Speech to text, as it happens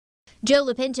Joe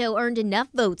Lopinto earned enough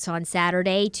votes on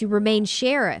Saturday to remain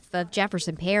sheriff of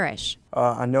Jefferson Parish.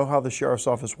 I know how the sheriff's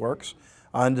office works.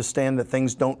 I understand that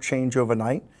things don't change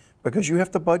overnight because you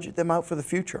have to budget them out for the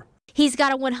future. He's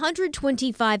got a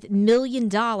 $125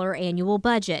 million annual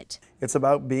budget. It's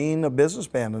about being a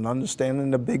businessman and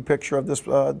understanding the big picture of this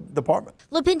department.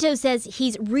 Lopinto says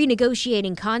he's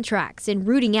renegotiating contracts and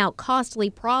rooting out costly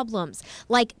problems,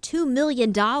 like $2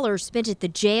 million spent at the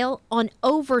jail on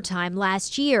overtime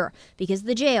last year because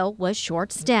the jail was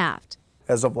short-staffed.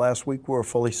 As of last week, we were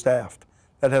fully staffed.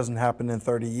 That hasn't happened in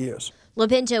 30 years.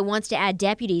 Lopinto wants to add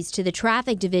deputies to the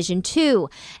traffic division, too,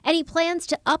 and he plans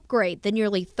to upgrade the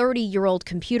nearly 30-year-old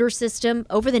computer system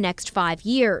over the next 5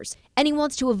 years. And he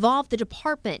wants to evolve the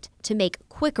department to make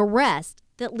quick arrests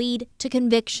that lead to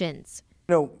convictions.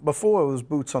 You know, before it was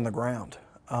boots on the ground.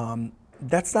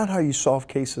 That's not how you solve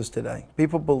cases today.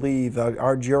 People believe,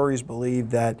 our juries believe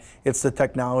that it's the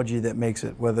technology that makes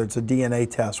it, whether it's a DNA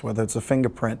test, whether it's a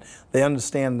fingerprint. They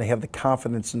understand, they have the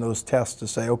confidence in those tests to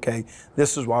say, okay,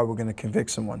 this is why we're going to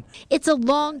convict someone. It's a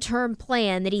long-term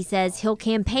plan that he says he'll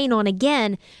campaign on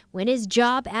again when his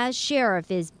job as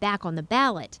sheriff is back on the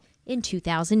ballot in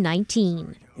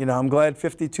 2019. You know, I'm glad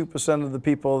 52% of the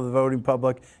people of the voting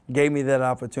public gave me that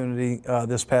opportunity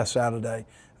this past Saturday.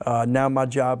 Now my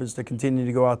job is to continue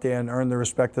to go out there and earn the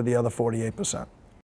respect of the other 48%.